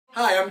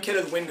Hi, I'm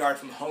Kenneth Wingard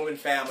from Home and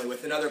Family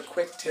with another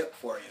quick tip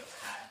for you.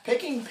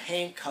 Picking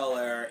paint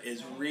color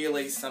is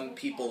really some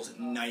people's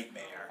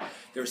nightmare.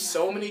 There's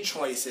so many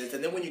choices,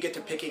 and then when you get to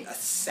picking a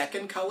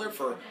second color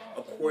for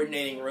a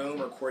coordinating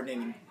room or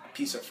coordinating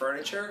piece of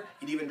furniture,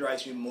 it even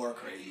drives you more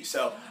crazy.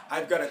 So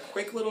I've got a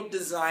quick little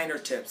designer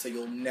tip so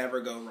you'll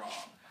never go wrong.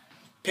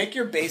 Pick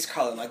your base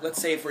color. Like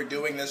let's say if we're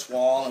doing this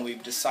wall and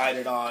we've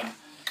decided on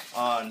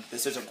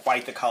this isn't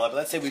quite the color, but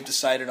let's say we've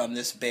decided on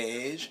this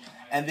beige,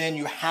 and then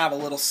you have a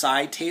little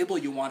side table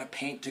you want to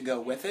paint to go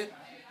with it.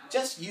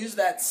 Just use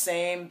that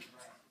same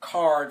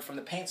card from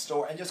the paint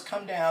store and just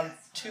come down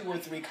 2 or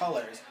 3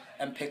 colors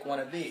and pick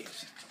one of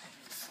these.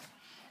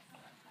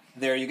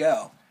 There you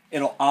go.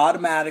 It'll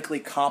automatically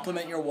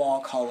complement your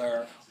wall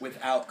color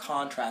without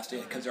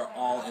contrasting it because they're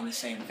all in the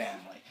same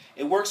family.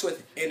 It works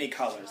with any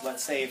colors.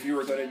 Let's say if you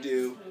were going to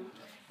do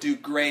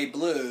gray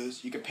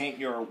blues, you could paint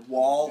your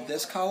wall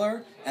this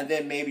color, and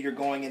then maybe you're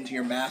going into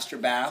your master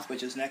bath,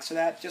 which is next to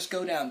that, just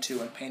go down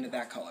 2 and paint it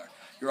that color.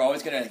 You're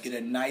always going to get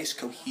a nice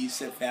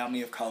cohesive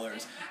family of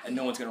colors, and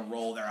no one's going to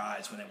roll their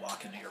eyes when they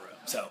walk into your room.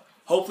 So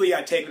hopefully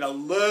I've taken a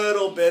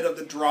little bit of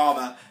the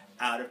drama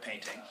out of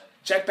painting.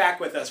 Check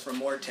back with us for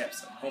more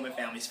tips on Home and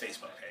Family's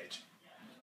Facebook page.